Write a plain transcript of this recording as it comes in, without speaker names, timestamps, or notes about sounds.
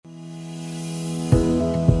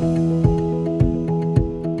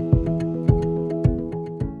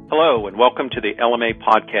Hello, and welcome to the LMA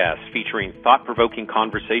podcast featuring thought-provoking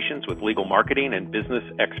conversations with legal marketing and business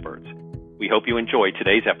experts. We hope you enjoy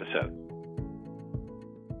today's episode.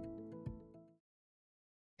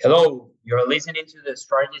 Hello, you're listening to the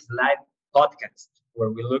Strategies Live podcast, where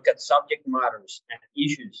we look at subject matters and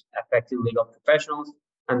issues affecting legal professionals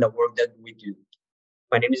and the work that we do.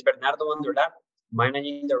 My name is Bernardo and Laat,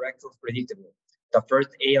 Managing Director of PredictaBill, the first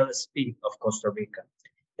ALSP of Costa Rica.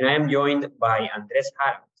 And I am joined by Andrés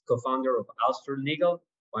Jara, co-founder of Alster Legal,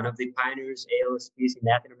 one of the pioneers ALSPs in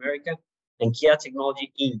Latin America, and Kia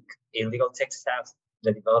Technology Inc., a legal tech staff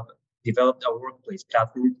that developed a workplace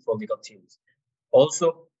platform for legal teams.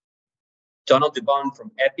 Also, Dubón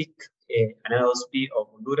from Epik, an LSP of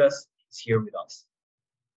Honduras, is here with us.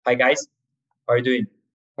 Hi guys, how are you doing?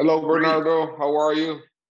 Hello Bernardo, how are you?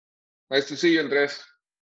 Nice to see you, Andrés.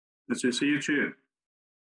 Nice to see you too.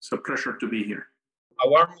 It's a pleasure to be here. A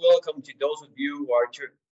warm welcome to those of you who are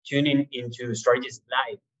tuning into Strategies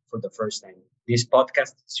Live for the first time. This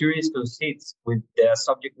podcast series consists with the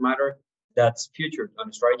subject matter that's featured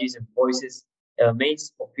on Strategies and Voices,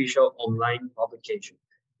 LMA's official online publication.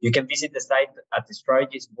 You can visit the site at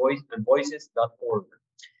strategiesvoices.org.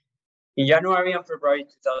 In January and February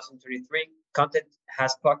 2023, content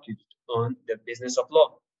has focused on the business of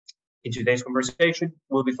law. In today's conversation,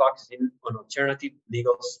 we'll be focusing on alternative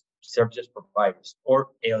legal services providers, or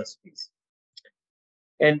ALSPs.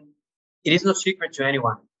 And it is no secret to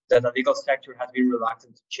anyone that the legal sector has been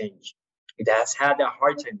reluctant to change. It has had a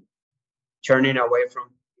hard time turning away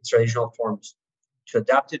from its traditional forms to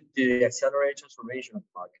adapt to the accelerated transformation of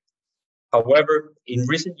the market. However, in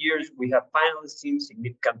recent years, we have finally seen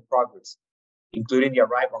significant progress, including the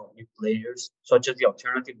arrival of new players, such as the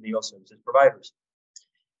alternative legal services providers.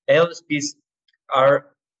 ALSPs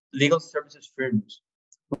are legal services firms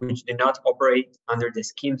which do not operate under the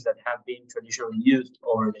schemes that have been traditionally used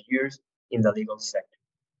over the years in the legal sector.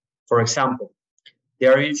 For example, they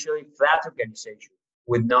are usually flat organizations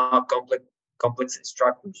with no complex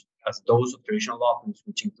structures as those of traditional law firms,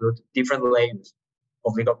 which include different layers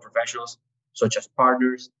of legal professionals such as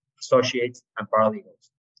partners, associates, and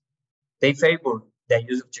paralegals. They favor the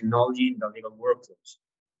use of technology in the legal workflows.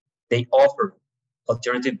 They offer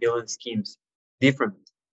alternative billing schemes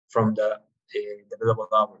different from the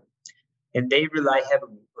developed law, and they rely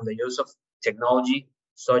heavily on the use of technology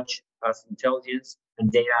such as intelligence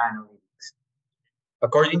and data analytics.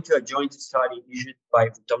 According to a joint study issued by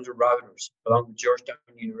Thomson Reuters along with Georgetown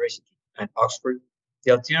University and Oxford,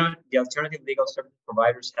 the alternative legal service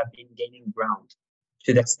providers have been gaining ground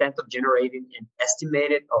to the extent of generating an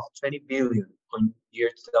estimated of $20 billion on year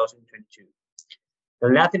 2022.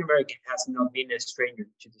 And Latin America has not been a stranger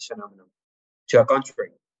to this phenomenon. To the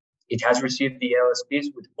contrary, it has received the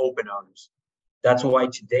LSPs with open arms. That's why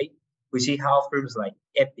today we see how firms like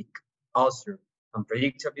Epik, Alster, and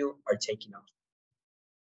PredictaBill are taking off.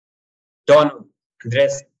 Donald,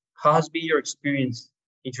 Andrés, how has been your experience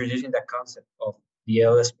introducing the concept of the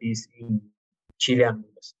LSPs in Chile and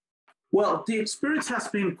Honduras? Well, the experience has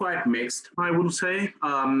been quite mixed, I would say.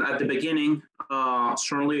 At the beginning,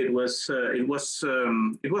 certainly it was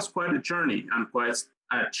quite a journey and quite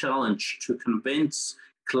a challenge to convince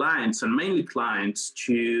clients, and mainly clients,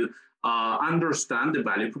 to understand the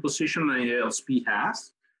value proposition an ALSP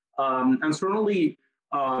has. And certainly,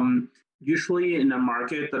 usually in a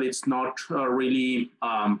market that it's not really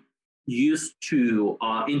used to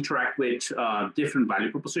interact with different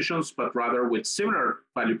value propositions, but rather with similar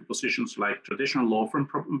value propositions like traditional law firm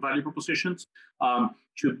value propositions,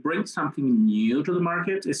 to bring something new to the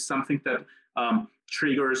market is something that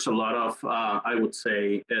triggers a lot of, I would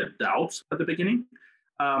say, doubts at the beginning.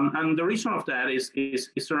 And the reason of that is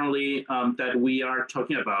certainly that we are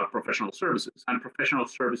talking about professional services, and professional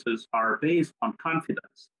services are based on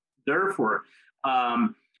confidence. Therefore,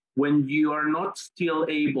 when you are not still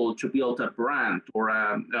able to build a brand or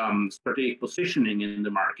a strategic positioning in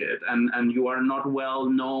the market, and you are not well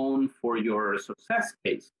known for your success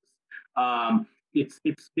cases, it's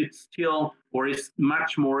still, or it's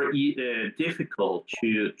much more difficult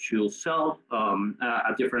to sell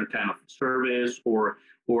a different kind of service or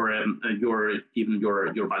your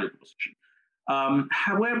value proposition.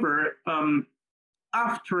 However,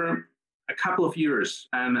 after a couple of years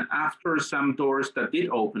and after some doors that did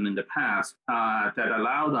open in the past that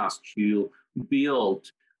allowed us to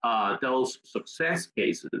build those success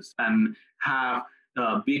cases and have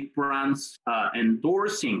big brands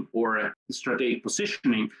endorsing or strategic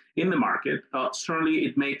positioning in the market, certainly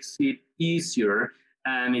it makes it easier,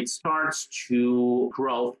 and it starts to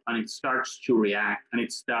grow, and it starts to react, and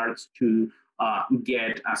it starts to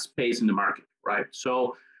get a space in the market, right?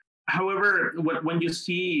 So However, when you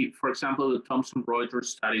see, for example, the Thomson Reuters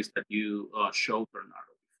studies that you showed,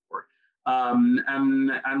 Bernardo, before,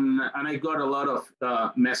 and I got a lot of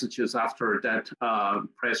messages after that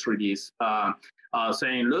press release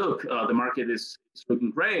saying, look, the market is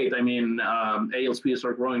looking great. I mean, ALSPs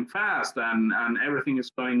are growing fast, and everything is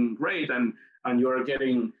going great, and you're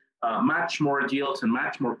getting much more deals and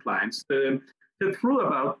much more clients. The truth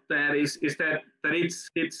about that is that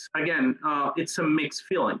it's again it's a mixed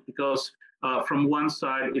feeling, because from one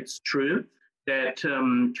side it's true that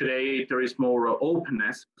today there is more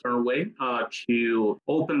openness in a certain way to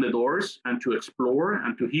open the doors and to explore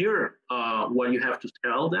and to hear what you have to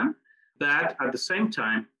tell them. But at the same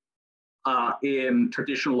time, in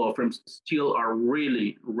traditional law firms still are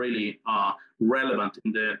really relevant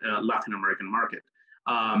in the Latin American market,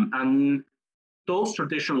 and those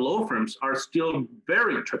traditional law firms are still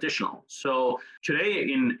very traditional. So today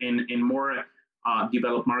in more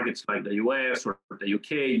developed markets like the US or the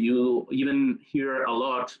UK, you even hear a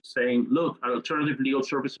lot saying, look, alternative legal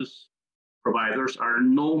services providers are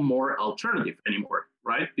no more alternative anymore,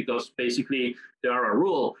 right? Because basically they are a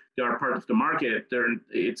rule, they are part of the market.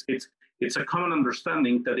 It's a common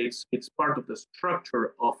understanding that it's part of the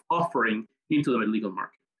structure of offering into the legal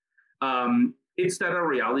market. Is that a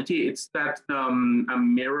reality? Is that a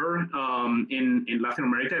mirror in Latin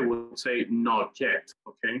America? I would say not yet.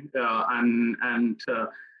 Okay, and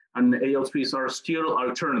ALSPs are still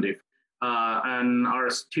alternative and are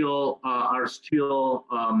still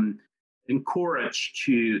encouraged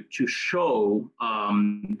to show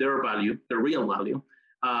their value, their real value,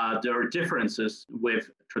 their differences with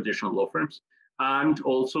traditional law firms, and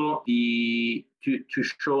also to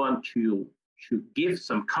show and to give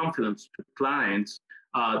some confidence to clients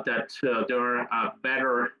that there are a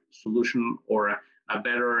better solution or a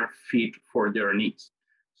better fit for their needs.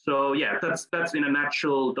 So yeah, that's in a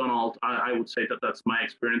nutshell, Donald. I would say that that's my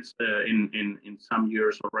experience in some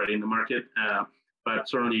years already in the market. But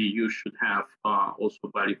certainly you should have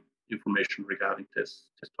also valuable information regarding this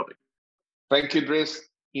topic. Thank you, Andrés.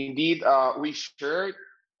 Indeed, we shared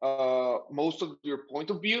most of your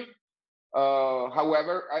point of view.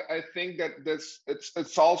 However, I think that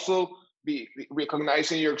it's also be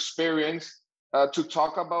recognizing your experience to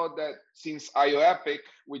talk about that, since Epik,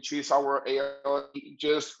 which is our ALSP,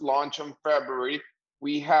 just launched in February,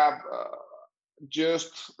 we have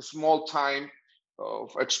just a small time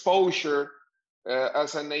of exposure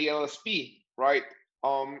as an ALSP, right?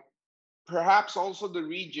 Perhaps also the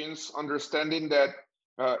regions, understanding that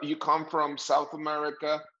you come from South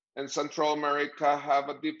America and Central America, have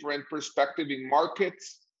a different perspective in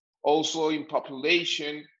markets, also in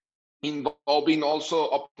population, involving also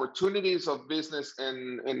opportunities of business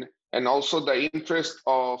and also the interest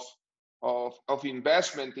of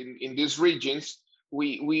investment in these regions.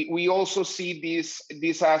 We also see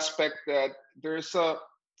this aspect that there's a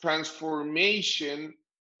transformation.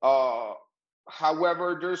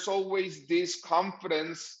 However, there's always this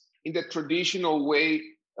confidence in the traditional way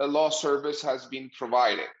a law service has been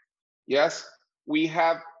provided. Yes, we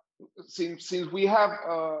have, since we have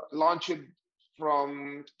launched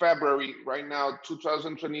from February right now,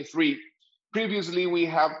 2023, previously we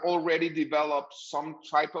have already developed some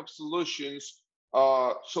type of solutions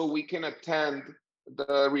so we can attend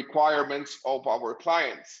the requirements of our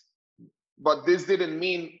clients. But this didn't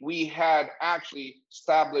mean we had actually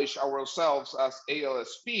established ourselves as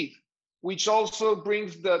ALSP, which also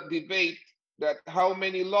brings the debate that how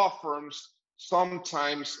many law firms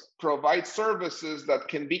sometimes provide services that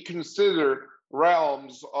can be considered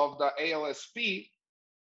realms of the ALSP,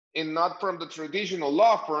 and not from the traditional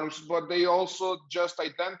law firms, but they also just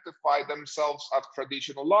identify themselves as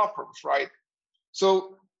traditional law firms, right?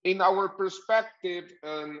 So in our perspective,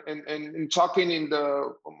 and talking in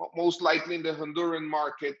the most likely in the Honduran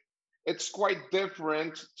market, it's quite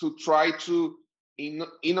different to try to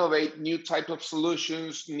innovate new type of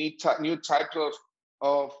solutions, new type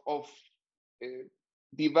of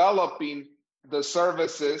developing the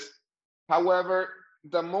services. However,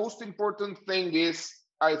 the most important thing is,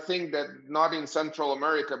 I think that not in Central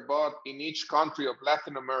America, but in each country of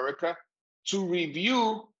Latin America, to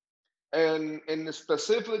review and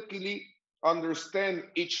specifically understand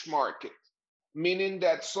each market, meaning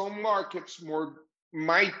that some markets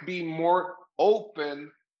might be more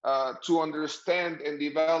open to understand and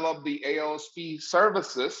develop the ALSP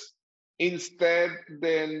services instead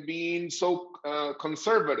than being so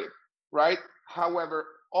conservative, right? However,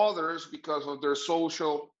 others, because of their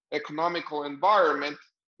social, economical environment,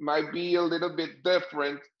 might be a little bit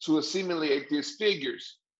different to assimilate these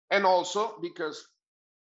figures. And also because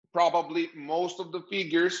probably most of the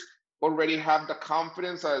figures already have the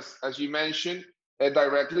confidence, as you mentioned,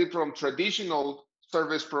 directly from traditional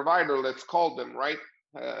service provider, let's call them, right?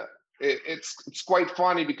 It's quite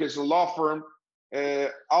funny because the law firm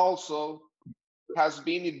also has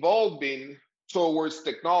been evolving towards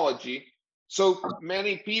technology. So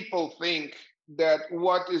many people think that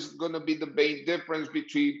what is going to be the main difference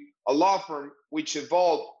between a law firm which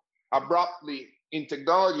evolved abruptly in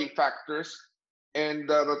technology factors and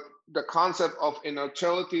the concept of an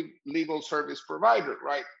alternative legal service provider,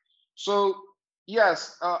 right? So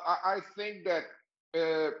yes, I think that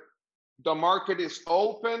the market is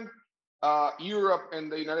open. Europe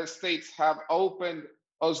and the United States have opened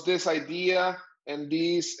us this idea and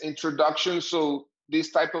these introductions, so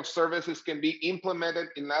these type of services can be implemented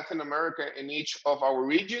in Latin America in each of our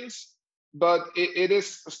regions. But it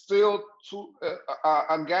is still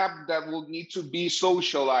a gap that will need to be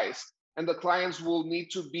socialized, and the clients will need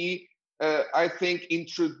to be, I think,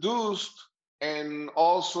 introduced and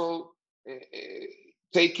also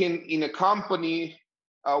taken in a company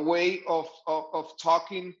a way of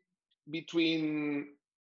talking between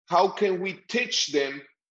how can we teach them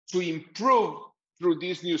to improve through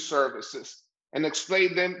these new services and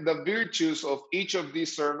explain them the virtues of each of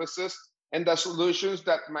these services and the solutions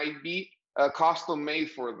that might be custom made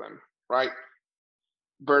for them, right?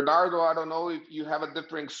 Bernardo, I don't know if you have a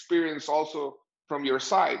different experience also from your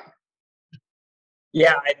side.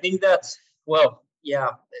 Yeah, I think that, well, yeah,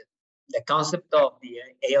 the concept of the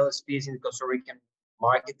ALSPs in the Costa Rican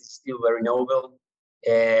market is still very novel.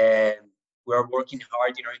 We are working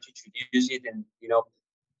hard in order to introduce it, and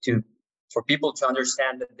for people to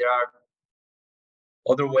understand that there are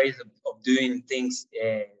other ways of doing things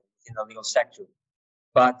in the legal sector.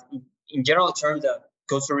 But in general terms, the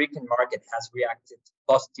Costa Rican market has reacted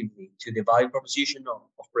positively to the value proposition of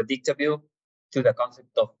PredictaBill, to the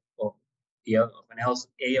concept of an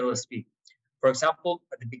ALSP. For example,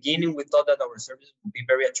 at the beginning, we thought that our services would be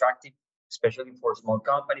very attractive, especially for small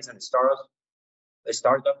companies and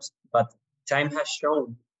startups. But time has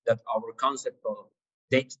shown that our concept of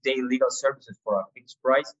day-to-day legal services for a fixed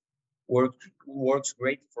price works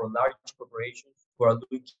great for large corporations who are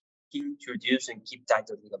looking to reduce and keep tight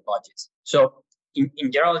their legal budgets. So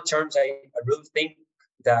in general terms, I really think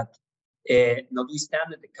that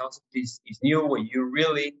notwithstanding the concept is new, when you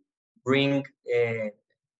really bring,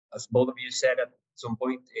 as both of you said at some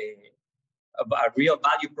point, a real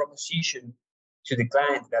value proposition to the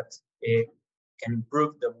client that can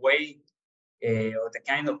improve the way or the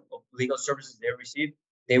kind of legal services they receive,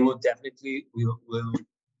 they will definitely will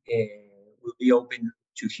be open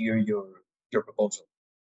to hear your proposal.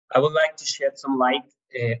 I would like to shed some light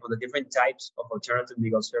on the different types of alternative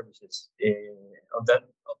legal services, of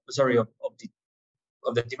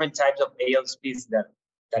the different types of ALSPs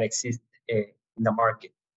that exist in the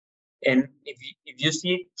market. And if you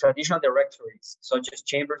see traditional directories, such as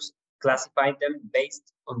chambers, classify them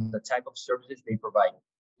based on the type of services they provide,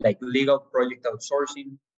 like legal project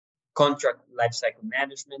outsourcing, contract lifecycle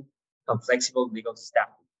management, and flexible legal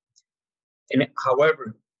staffing. And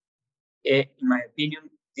however, in my opinion,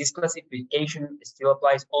 this classification still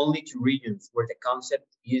applies only to regions where the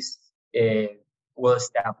concept is well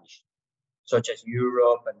established, such as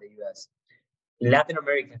Europe and the US. In Latin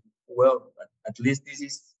America, well, at least this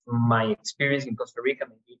is my experience in Costa Rica.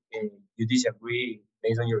 Maybe you disagree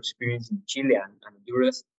based on your experience in Chile and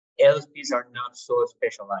Honduras. LSPs are not so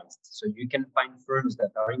specialized. So you can find firms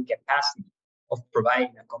that are in capacity of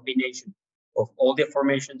providing a combination of all the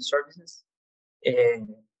aforementioned services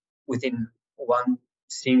within one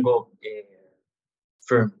single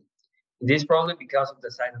firm. This is probably because of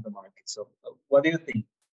the size of the market. So what do you think?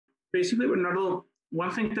 Basically, Bernardo,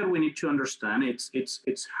 one thing that we need to understand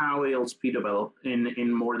it's how ALSP develop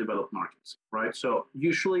in more developed markets, right? So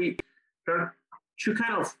usually there are two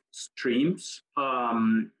kind of streams.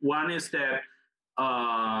 One is that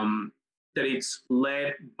it's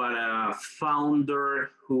led by a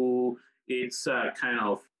founder who is a kind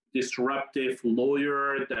of disruptive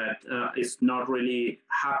lawyer that is not really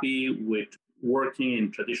happy with working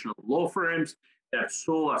in traditional law firms, that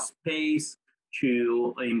saw a space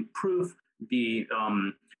to improve the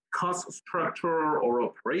cost structure or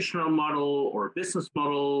operational model or business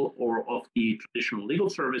model or of the traditional legal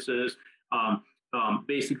services,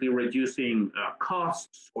 basically reducing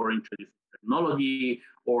costs or introducing technology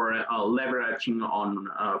or leveraging on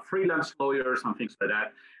freelance lawyers and things like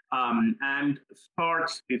that, and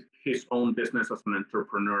starts his own business as an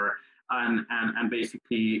entrepreneur and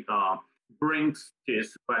basically brings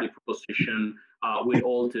this value proposition with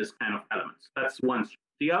all these kind of elements. That's one stream.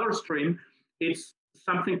 The other stream is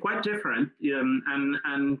something quite different,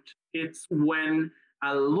 and it's when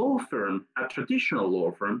a law firm, a traditional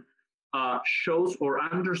law firm, shows or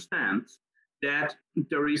understands that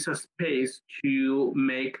there is a space to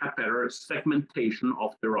make a better segmentation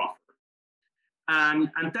of their offer.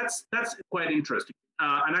 And that's quite interesting.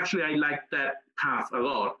 And actually, I like that path a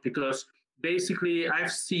lot because basically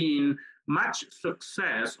I've seen much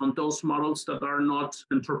success on those models that are not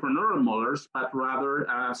entrepreneurial models, but rather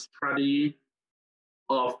a strategy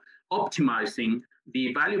of optimizing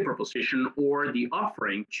the value proposition or the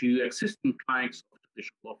offering to existing clients of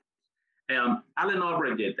traditional law firms. Allen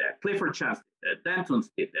Overy did that, Clifford Chance did that, Dentons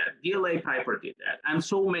did that, DLA Piper did that, and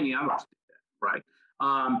so many others did that, right?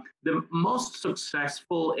 The most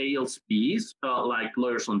successful ALSPs, like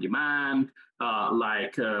Lawyers on Demand,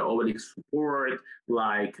 like Obelix Support,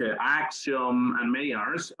 like Axiom, and many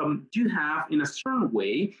others, do have, in a certain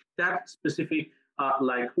way, that specific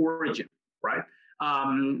like origin, right?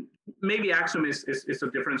 Maybe Axiom is a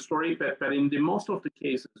different story, but in the most of the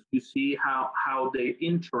cases, you see how they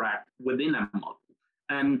interact within a model,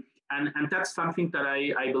 and that's something that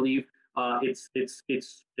I believe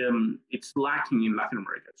it's lacking in Latin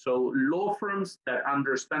America. So law firms that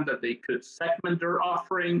understand that they could segment their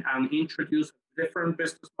offering and introduce a different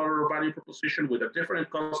business model or value proposition with a different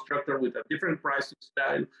cost structure, with a different pricing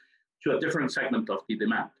style to a different segment of the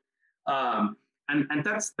demand. And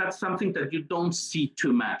that's something that you don't see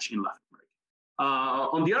too much in Latin America.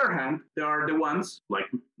 On the other hand, there are the ones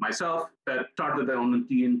like myself that started on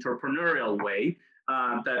the entrepreneurial way,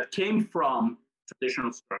 that came from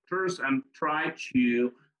traditional structures and try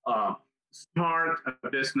to start a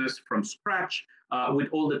business from scratch with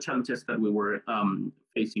all the challenges that we were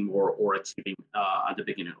facing or achieving at the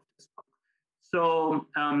beginning of this talk. So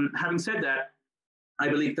having said that, I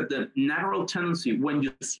believe that the natural tendency when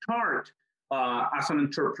you start as an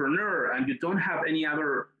entrepreneur and you don't have any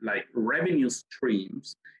other like revenue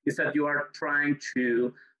streams is that you are trying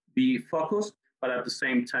to be focused, but at the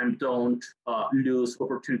same time don't lose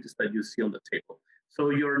opportunities that you see on the table. So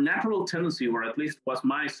your natural tendency, or at least was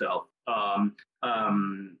myself,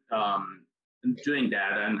 doing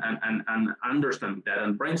that and understanding that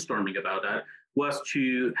and brainstorming about that, was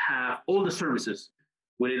to have all the services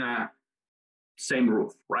within a same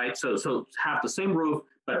roof, right? So have the same roof,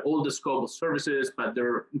 but all the scope of services, but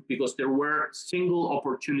because there were single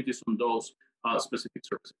opportunities on those specific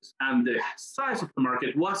services. And the size of the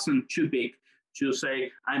market wasn't too big to say,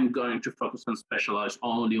 I'm going to focus and specialize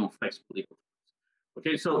only on flexible legal.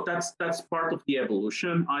 Okay, so that's part of the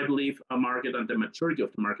evolution, I believe, a market and the maturity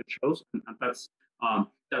of the market shows, and that's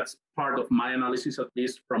part of my analysis, at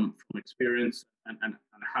least from experience, and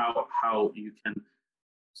how you can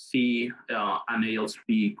see an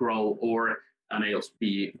ALSP grow or an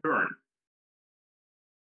ALSP burn.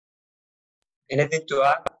 Anything to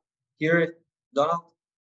add here, Donald?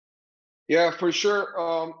 Yeah, for sure.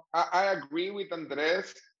 I agree with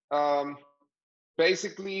Andres.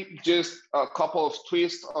 Basically, just a couple of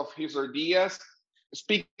twists of his ideas.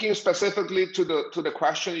 Speaking specifically to the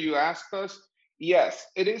question you asked us, yes,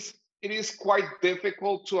 it is quite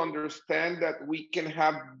difficult to understand that we can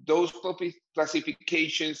have those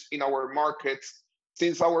classifications in our markets,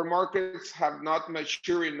 since our markets have not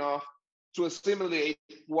matured enough to assimilate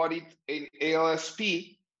what is an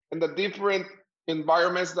ALSP and the different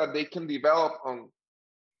environments that they can develop on,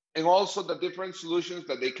 and also the different solutions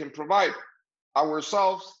that they can provide.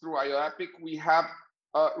 Ourselves, through IOEPIC, we have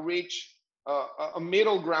reached a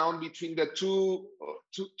middle ground between the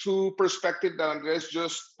two perspectives that Andres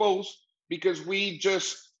just posed, because we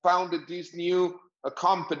just founded this new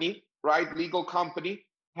company, right, legal company.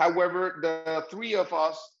 However, the three of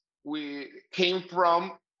us, we came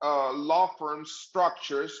from law firm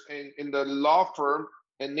structures and in the law firm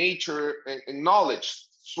and nature and knowledge,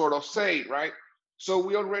 sort of say, right? So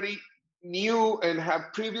we already knew and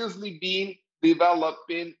have previously been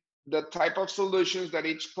developing the type of solutions that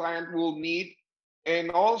each client will need,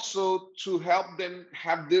 and also to help them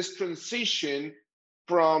have this transition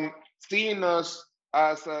from seeing us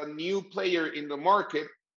as a new player in the market,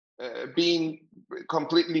 being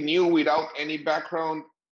completely new without any background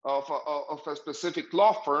of a specific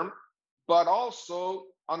law firm, but also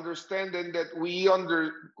understanding that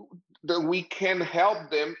we can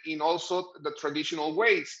help them in also the traditional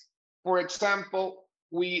ways. For example,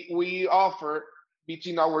 we offer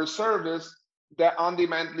between our service the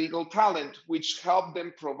on-demand legal talent, which help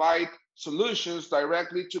them provide solutions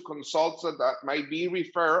directly to consultants that might be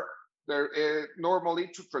referred normally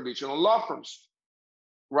to traditional law firms,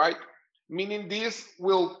 right? Meaning this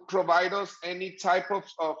will provide us any type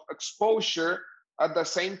of exposure at the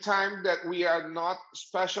same time that we are not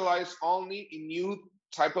specialized only in new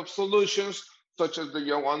type of solutions, such as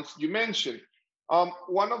the ones you mentioned.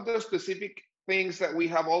 One of the specific things that we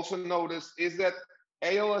have also noticed is that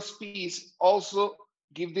ALSPs also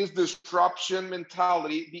give this disruption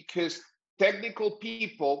mentality, because technical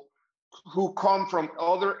people who come from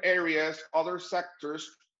other areas, other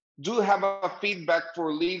sectors, do have a feedback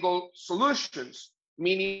for legal solutions,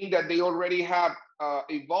 meaning that they already have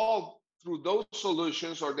evolved through those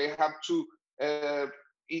solutions, or they have to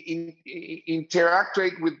interact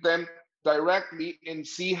with them directly and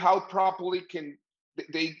see how properly can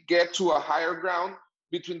they get to a higher ground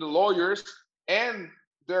between the lawyers and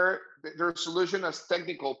their solution as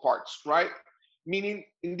technical parts, right? Meaning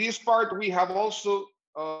in this part, we have also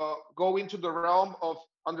go into the realm of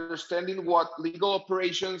understanding what legal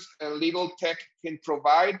operations and legal tech can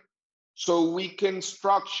provide, so we can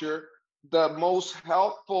structure the most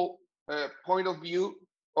helpful point of view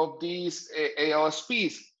of these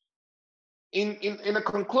ALSPs. In a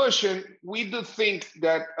conclusion, we do think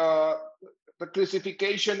that the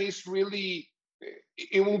classification is really,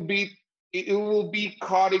 it will be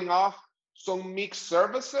cutting off some mixed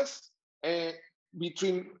services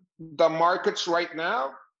between the markets right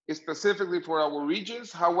now, specifically for our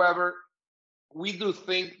regions. However, we do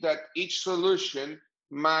think that each solution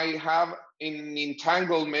might have an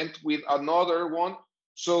entanglement with another one.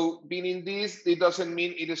 So being this, it doesn't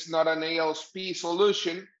mean it is not an ALSP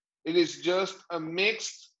solution. It is just a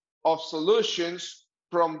mix of solutions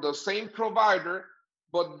from the same provider,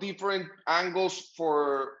 but different angles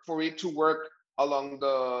for it to work along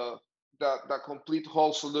the complete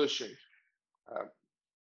whole solution.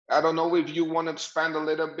 I don't know if you want to expand a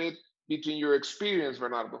little bit between your experience,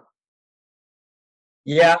 Bernardo.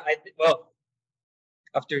 Yeah, well,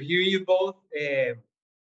 after hearing you both,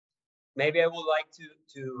 maybe I would like to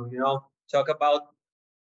talk a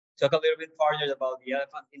little bit further about the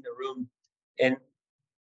elephant in the room, and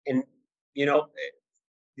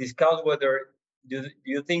discuss whether do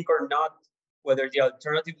you think or not whether the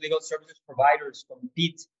alternative legal services providers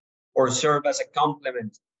compete or serve as a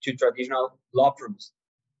complement to traditional law firms.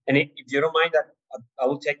 And if you don't mind, that I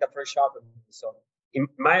will take the first shot of this. So, in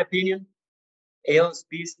my opinion,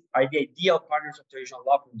 ALSPs are the ideal partners of traditional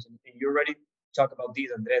law firms, and you already talked about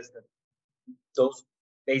these, Andres. That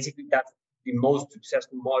that's the most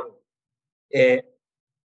successful model,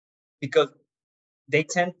 because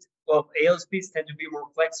ALSPs tend to be more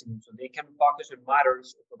flexible, so they can focus on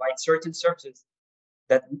matters or provide certain services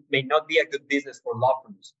that may not be a good business for law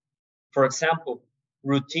firms. For example,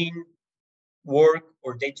 routine work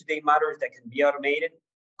or day-to-day matters that can be automated,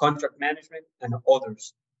 contract management, and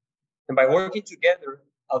others. And by working together,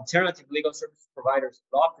 alternative legal service providers,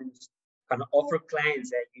 law firms, can offer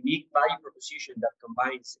clients a unique value proposition that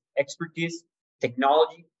combines expertise,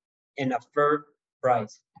 technology, and a fair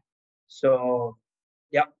price. So,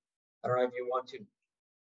 yeah, I don't know if you want to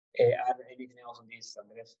add anything else on this,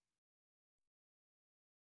 Andres.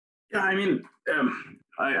 Yeah, I mean,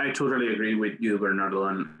 I totally agree with you, Bernardo,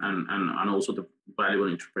 and also the valuable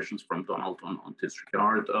interpretations from Donald on this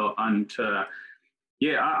regard. I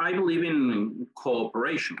believe in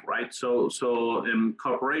cooperation, right? So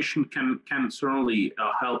cooperation can certainly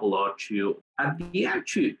help a lot to, at the end,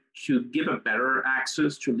 to give a better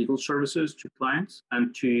access to legal services to clients,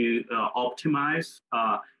 and to optimize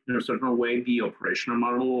in a certain way the operational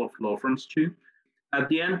model of law firms too. At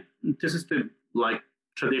the end, this is the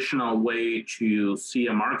traditional way to see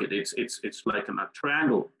a market. It's like a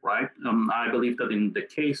triangle, right? I believe that in the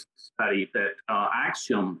case study that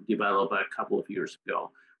Axiom developed a couple of years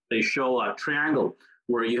ago, they show a triangle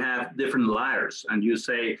where you have different layers, and you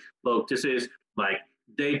say, look, this is like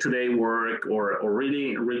day-to-day work, or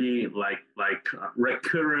really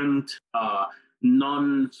recurrent,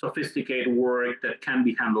 non-sophisticated work that can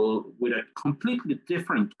be handled with a completely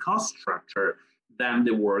different cost structure than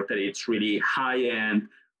the work that it's really high-end,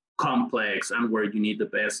 complex, and where you need the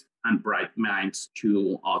best and bright minds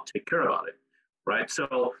to take care about it, right?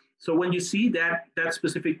 So when you see that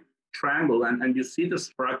specific triangle, and you see the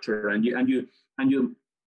structure, and you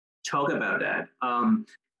talk about that,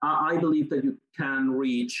 I believe that you can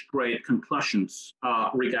reach great conclusions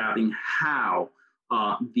regarding how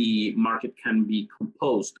the market can be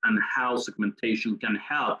composed, and how segmentation can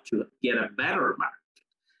help to get a better market,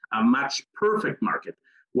 a match perfect market,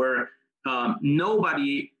 where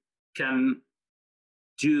nobody can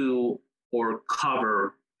do or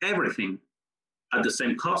cover everything at the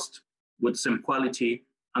same cost, with the same quality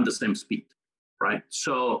and the same speed, right?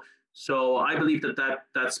 So I believe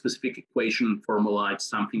that specific equation formulates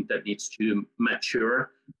something that needs to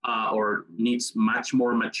mature, or needs much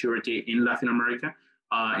more maturity in Latin America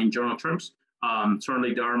in general terms.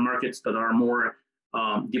 Certainly there are markets that are more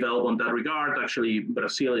develop on that regard. Actually,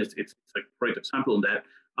 Brazil it's a great example of that.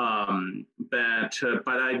 But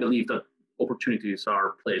I believe that opportunities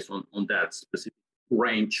are placed on that specific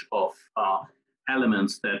range of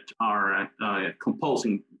elements that are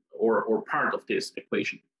composing or part of this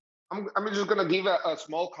equation. I'm just going to give a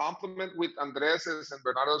small compliment with Andres's and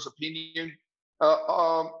Bernardo's opinion.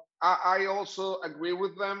 I also agree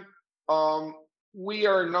with them. We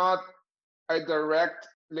are not a direct,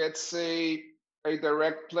 let's say, a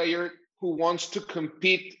direct player who wants to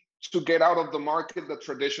compete to get out of the market the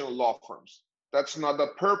traditional law firms. That's not the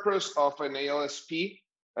purpose of an ALSP,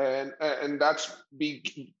 and that's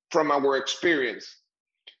from our experience.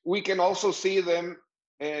 We can also see them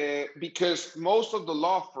because most of the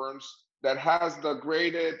law firms that has the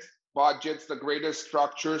greatest budgets, the greatest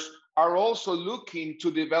structures, are also looking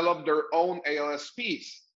to develop their own ALSPs.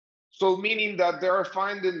 So meaning that they are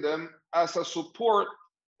finding them as a support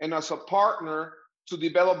and as a partner to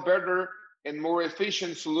develop better and more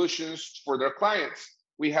efficient solutions for their clients.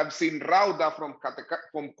 We have seen Rauda from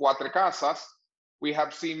Cuatro Casas. We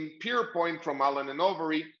have seen PeerPoint from Allen &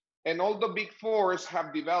 Overy, and all the big fours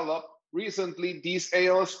have developed recently these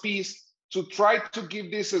ALSPs to try to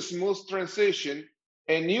give this a smooth transition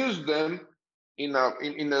and use them in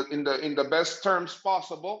the best terms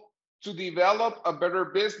possible to develop a better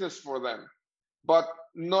business for them, but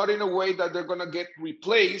not in a way that they're going to get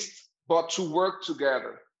replaced, but to work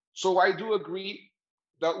together. So I do agree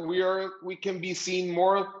that we can be seen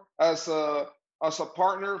more as a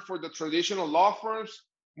partner for the traditional law firms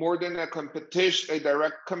more than a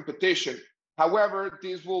direct competition. However,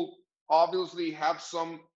 this will obviously have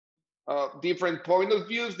some different point of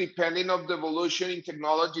views depending on the evolution in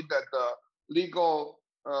technology that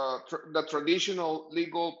the traditional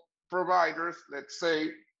legal providers, let's say,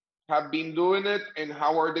 have been doing it, and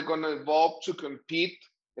how are they going to evolve to compete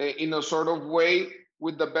in a sort of way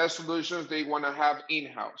with the best solutions they want to have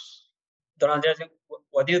in-house. Don Andres,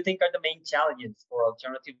 what do you think are the main challenges for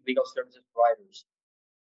alternative legal services providers?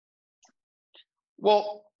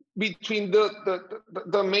 Well, between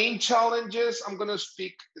the main challenges, I'm going to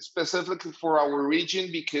speak specifically for our region,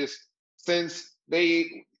 because since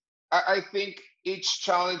I think each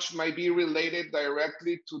challenge might be related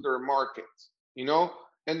directly to their market,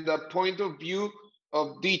 and the point of view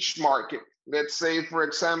of each market. Let's say, for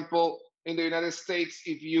example, in the United States,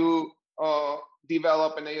 if you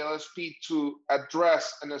develop an ALSP to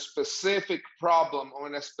address a specific problem or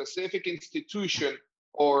in a specific institution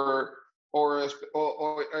or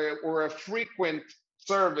a frequent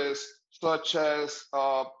service, such as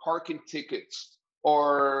parking tickets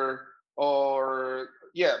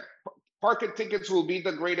parking tickets will be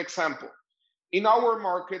the great example. In our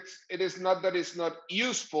markets, it is not that it's not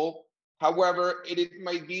useful. However, it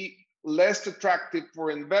might be less attractive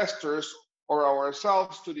for investors or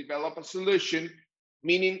ourselves to develop a solution,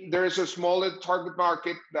 meaning there is a smaller target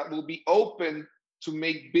market that will be open to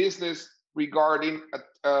make business regarding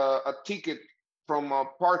a ticket from a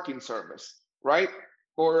parking service, right?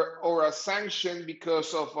 Or a sanction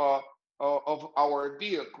because of our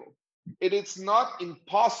vehicle. It is not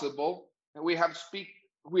impossible, and we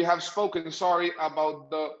have spoken about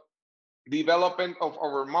the development of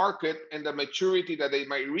our market and the maturity that they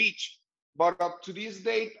might reach. But up to this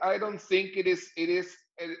date, I don't think it is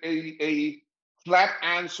a flat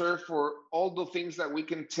answer for all the things that we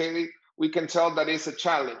can tell that is a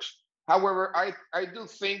challenge. However, I do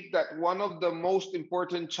think that one of the most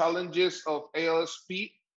important challenges of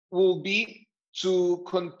ALSP will be to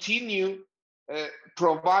continue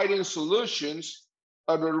providing solutions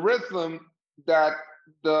at a rhythm that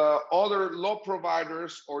the other law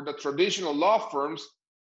providers or the traditional law firms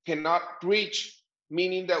cannot reach,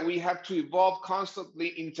 meaning that we have to evolve constantly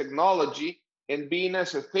in technology and being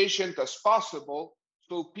as efficient as possible,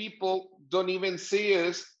 so people don't even see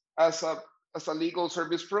us as a legal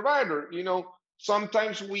service provider.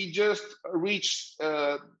 Sometimes we just reach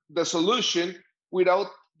the solution without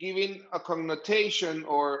giving a connotation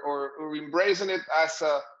or embracing it as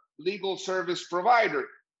a legal service provider.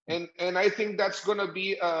 And I think that's going to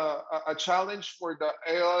be a challenge for the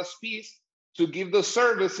ALSPs to give the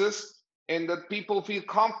services and that people feel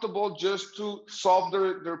comfortable just to solve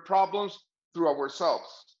their problems through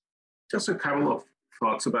ourselves. Just a couple of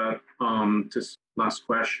thoughts about this last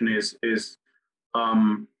question is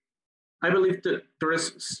I believe that there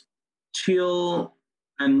is still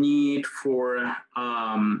a need for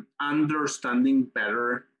understanding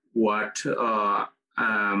better what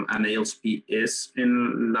an ALSP is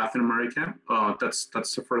in Latin America. That's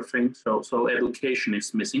the first thing. So education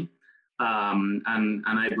is missing, and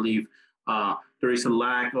I believe there is a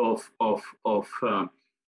lack of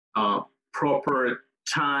proper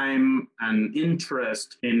time and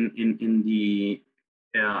interest in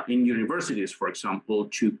universities, for example,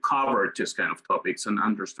 to cover this kind of topics and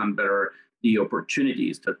understand better the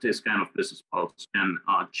opportunities that this kind of business models can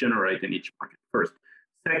generate in each market first.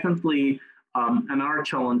 Secondly, another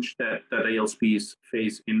challenge that ALSPs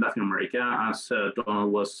face in Latin America, as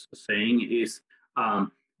Donald was saying, is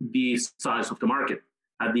the size of the market.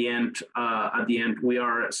 At the end, we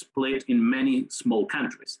are split in many small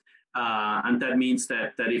countries. And that means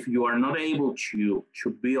that if you are not able to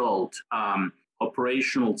build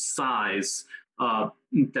operational size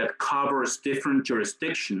that covers different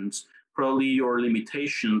jurisdictions, probably your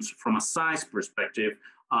limitations from a size perspective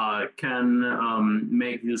can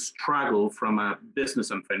make you struggle from a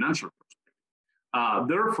business and financial perspective.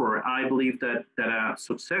 Therefore, I believe that a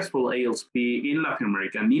successful ALSP in Latin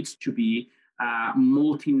America needs to be a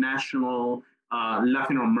multinational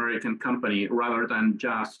Latin American company rather than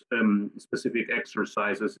just specific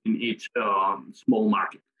exercises in each small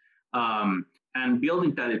market. And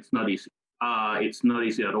building that, it's not easy. It's not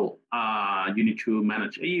easy at all. You need to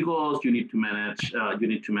manage egos. You need to manage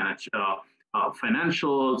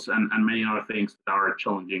financials and many other things that are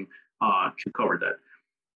challenging to cover that.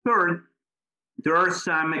 Third, there are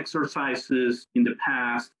some exercises in the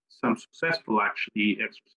past, some successful actually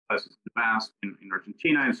exercises in the past in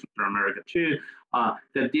Argentina and South America too,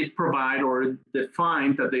 that did provide or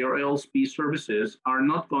define that their ALSP services are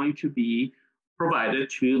not going to be provided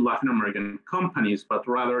to Latin American companies, but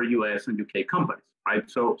rather US and UK companies, right?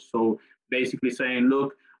 So basically saying,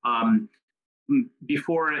 look,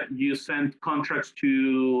 before you send contracts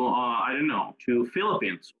to, I don't know, to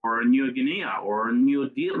Philippines or New Guinea or New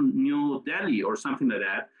Delhi or something like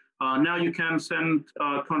that, now you can send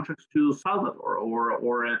contracts to Salvador or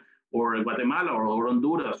Guatemala or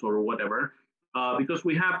Honduras or whatever, because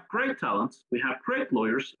we have great talents, we have great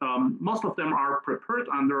lawyers. Most of them are prepared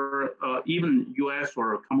under even US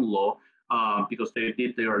or common law because they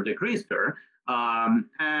did their degrees there.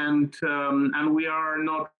 And we are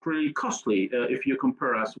not really costly if you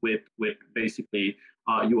compare us with basically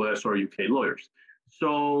US or UK lawyers.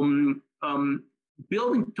 So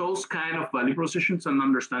building those kind of value propositions and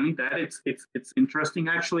understanding that it's interesting.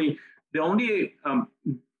 Actually, the only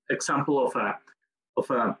example of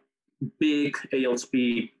a big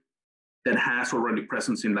ALSP that has already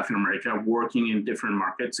presence in Latin America, working in different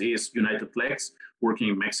markets, is United Flex, working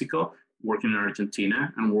in Mexico, working in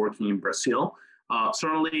Argentina, and working in Brazil.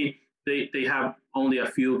 Certainly, they have only a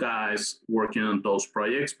few guys working on those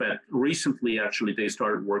projects, but recently, actually, they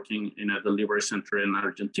started working in a delivery center in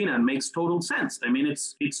Argentina, and makes total sense. I mean,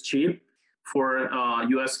 it's cheap for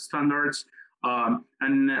U.S. standards,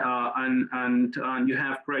 and you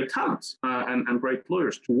have great talents and great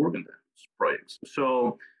lawyers to work on those projects.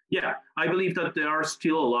 So, yeah, I believe that there are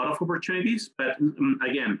still a lot of opportunities, but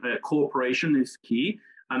again, cooperation is key.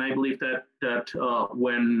 And I believe that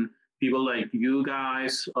when people like you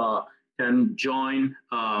guys can join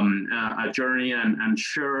a journey and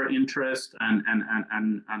share interest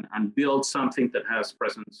and build something that has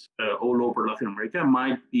presence all over Latin America,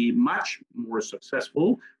 might be much more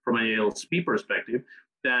successful from an ALSP perspective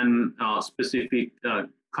than specific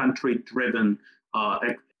country-driven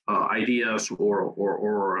ideas or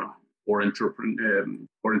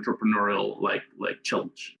entrepreneurial like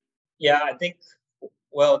challenge. Yeah, I think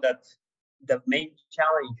that the main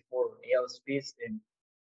challenge for ALSPs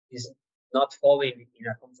is not falling in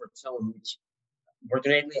a comfort zone, which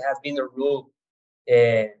unfortunately has been the rule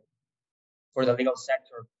for the legal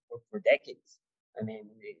sector for decades. I mean,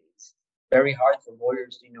 it's very hard for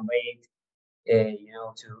lawyers to innovate, to,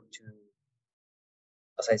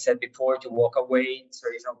 as I said before, to walk away in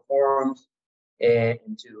traditional forms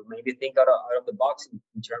and to maybe think out of the box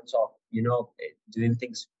in terms of, doing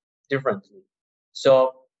things differently.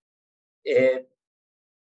 So I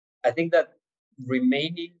think that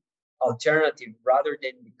remaining alternative rather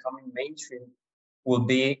than becoming mainstream will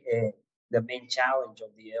be the main challenge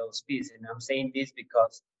of the ALSPs. And I'm saying this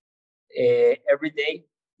because every day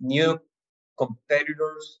new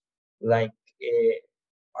competitors like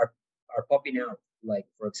are popping out. Like,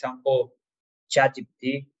 for example,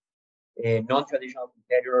 ChatGPT, non-traditional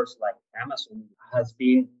competitors like Amazon has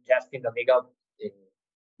been testing the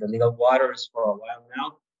legal waters for a while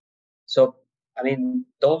now. So, I mean,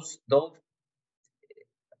 those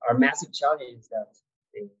are massive challenges that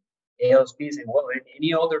the ALSPs and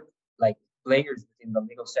any other like players within the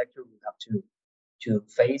legal sector will have to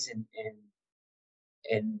face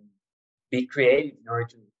and be creative in order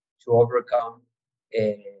to overcome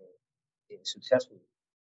successfully.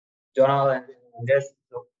 Donald and Andrés,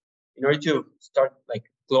 so in order to start like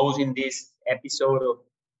closing this episode of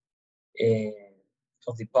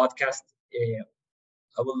of the podcast,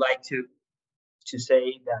 I would like to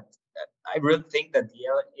say that I really think that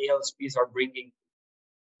the ALSPs are bringing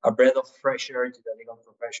a breath of fresh air to the legal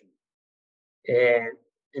profession.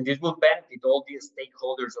 And this will benefit all the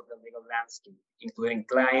stakeholders of the legal landscape, including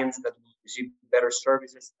clients that will receive better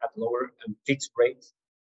services at lower and fixed rates,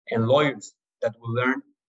 and lawyers that will learn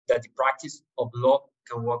that the practice of law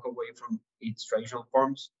can walk away from its traditional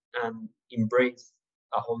forms and embrace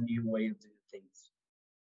a whole new way of doing things.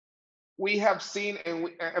 We have seen,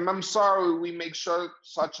 and I'm sorry we make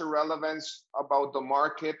such a relevance about the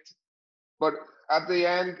market, but at the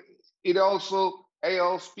end, it also,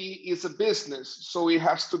 ALSP is a business, so it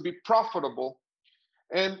has to be profitable.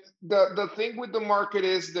 And the thing with the market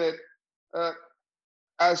is that,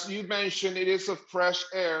 as you mentioned, it is a fresh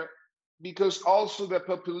air, because also the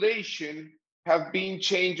population have been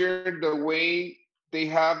changing the way they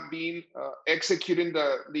have been executing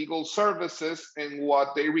the legal services and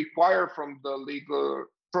what they require from the legal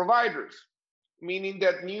providers. Meaning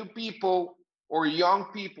that new people or young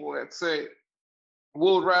people, let's say,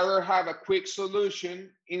 will rather have a quick solution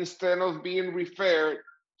instead of being referred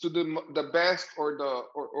to the best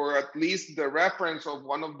or at least the reference of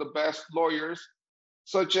one of the best lawyers,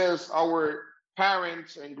 such as our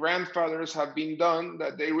parents and grandfathers have been done,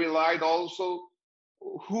 that they relied also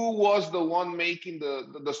who was the one making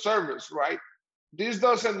the service, right? This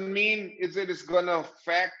doesn't mean it is going to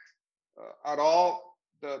affect at all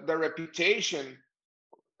the reputation.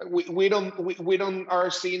 We don't are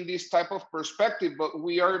seeing this type of perspective, but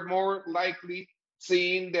we are more likely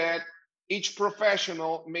seeing that each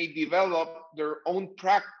professional may develop their own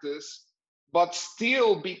practice, but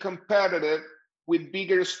still be competitive with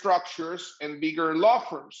bigger structures and bigger law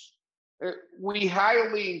firms. We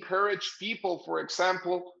highly encourage people, for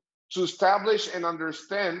example, to establish and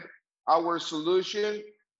understand our solution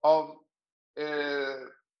of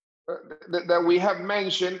that we have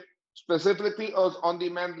mentioned, specifically of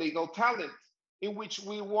on-demand legal talent, in which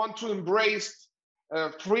we want to embrace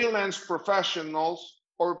freelance professionals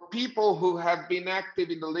or people who have been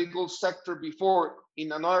active in the legal sector before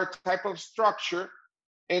in another type of structure,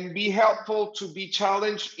 and be helpful to be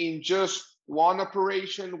challenged in just one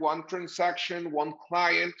operation, one transaction, one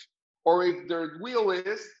client, or if their will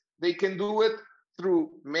is, they can do it through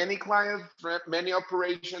many clients, many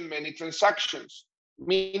operations, many transactions,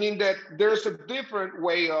 meaning that there's a different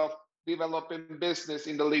way of developing business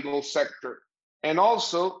in the legal sector. And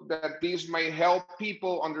also that these may help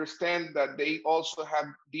people understand that they also have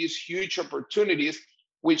these huge opportunities,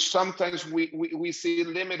 which sometimes we see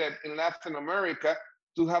limited in Latin America,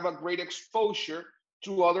 to have a great exposure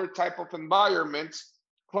to other type of environments,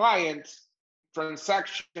 clients,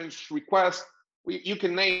 transactions, requests, you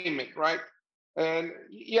can name it, right? And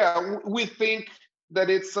yeah, we think that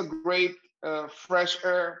it's a great fresh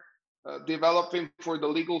air developing for the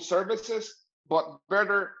legal services, but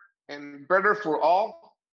better and better for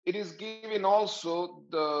all. It is giving also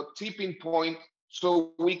the tipping point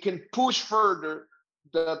so we can push further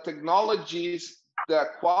the technologies, the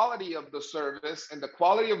quality of the service and the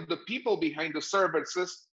quality of the people behind the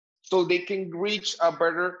services, so they can reach a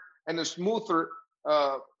better and a smoother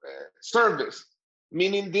service.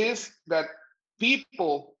 Meaning this, that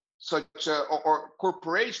people such or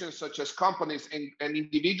corporations such as companies and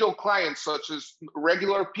individual clients such as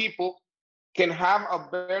regular people can have a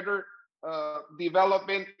better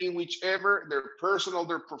development in whichever their personal,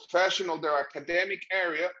 their professional, their academic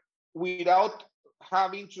area, without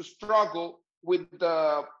having to struggle with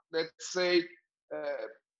the, let's say,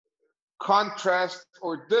 contrast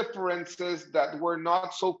or differences that were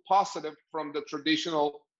not so positive from the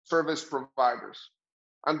traditional service providers.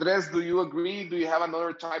 Andres, do you agree? Do you have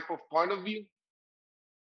another type of point of view?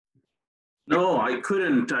 No, I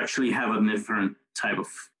couldn't actually have a different type of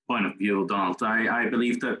point of view, Donald. I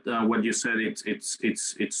believe that what you said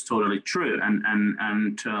it's totally true.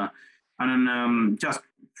 And just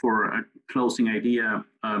for a closing idea,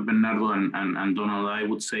 Bernardo and Donald, I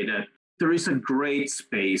would say that there is a great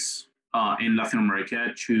space in Latin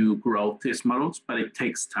America to grow these models, but it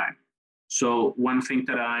takes time. So one thing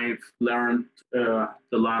that I've learned the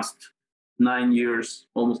last 9 years,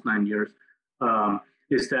 almost 9 years,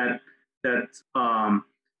 is that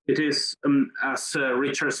it is, as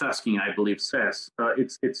Richard Saskin, I believe, says,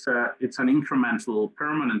 it's an incremental,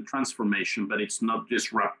 permanent transformation, but it's not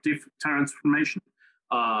disruptive transformation,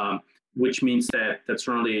 which means that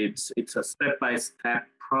certainly it's a step-by-step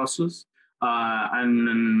process.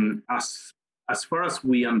 And as far as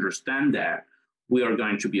we understand that, we are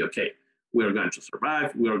going to be okay. We are going to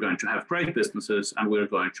survive, we are going to have great businesses, and we're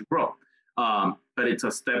going to grow. But it's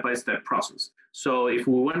a step-by-step process. So if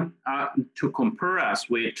we want to compare us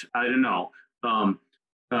with, I don't know,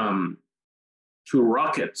 to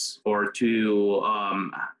rockets or to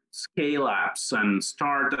scale-ups and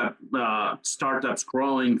startups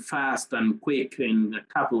growing fast and quick in a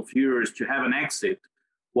couple of years to have an exit,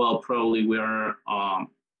 well, probably we are, I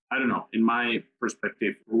don't know, in my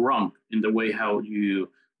perspective, wrong in the way how you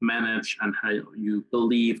manage and how you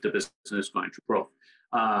believe the business is going to grow.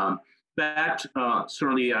 But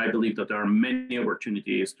certainly, I believe that there are many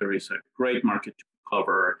opportunities. There is a great market to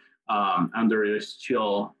cover, and there is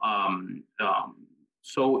still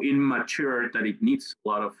so immature that it needs a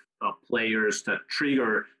lot of players that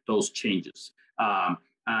trigger those changes.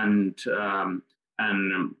 And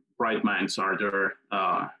bright minds are there.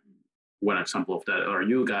 One example of that are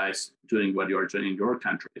you guys doing what you're doing in your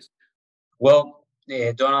countries. Well,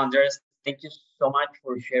 Don Andres, thank you so much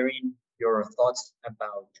for sharing your thoughts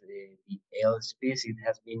about the ALSPs. It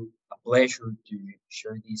has been a pleasure to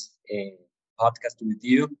share this podcast with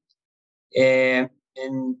you. And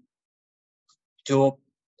to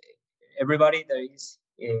everybody that is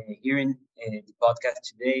hearing the podcast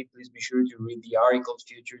today, please be sure to read the articles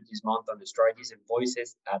featured this month on the Strategies and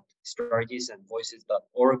Voices at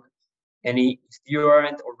strategiesandvoices.org. And if you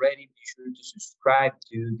aren't already, be sure to subscribe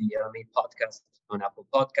to the LMA podcast on Apple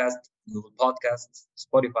Podcasts, Google Podcasts,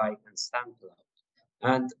 Spotify, and SoundCloud,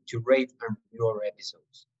 and to rate and review our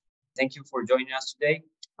episodes. Thank you for joining us today.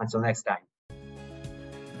 Until next time.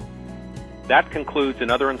 That concludes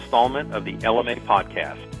another installment of the LMA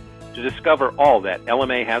podcast. To discover all that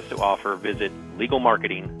LMA has to offer, visit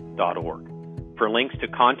legalmarketing.org. For links to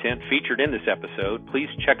content featured in this episode, please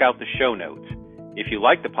check out the show notes. If you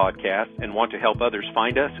like the podcast and want to help others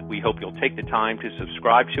find us, we hope you'll take the time to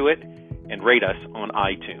subscribe to it and rate us on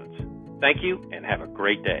iTunes. Thank you and have a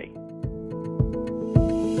great day.